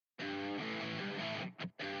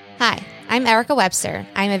Hi, I'm Erica Webster.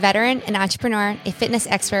 I'm a veteran, an entrepreneur, a fitness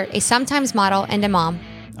expert, a sometimes model, and a mom.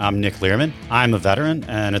 I'm Nick Learman. I'm a veteran,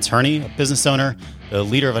 an attorney, a business owner, the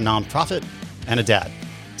leader of a nonprofit, and a dad.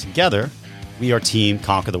 Together, we are Team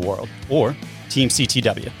Conquer the World, or Team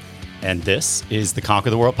CTW. And this is the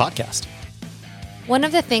Conquer the World podcast. One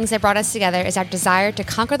of the things that brought us together is our desire to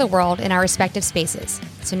conquer the world in our respective spaces.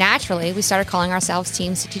 So naturally, we started calling ourselves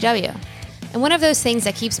Team CTW. And one of those things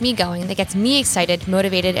that keeps me going, that gets me excited,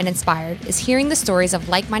 motivated, and inspired is hearing the stories of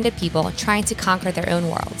like-minded people trying to conquer their own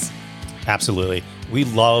worlds. Absolutely. We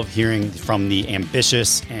love hearing from the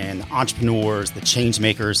ambitious and entrepreneurs, the change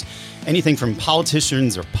makers, anything from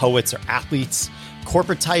politicians or poets or athletes,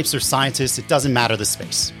 corporate types or scientists, it doesn't matter the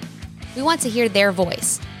space. We want to hear their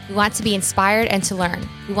voice. We want to be inspired and to learn.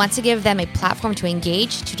 We want to give them a platform to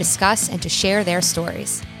engage, to discuss, and to share their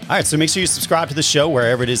stories. All right, so make sure you subscribe to the show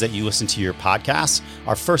wherever it is that you listen to your podcasts.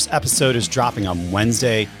 Our first episode is dropping on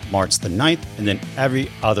Wednesday, March the 9th, and then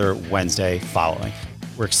every other Wednesday following.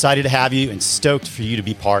 We're excited to have you and stoked for you to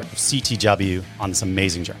be part of CTW on this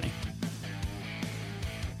amazing journey.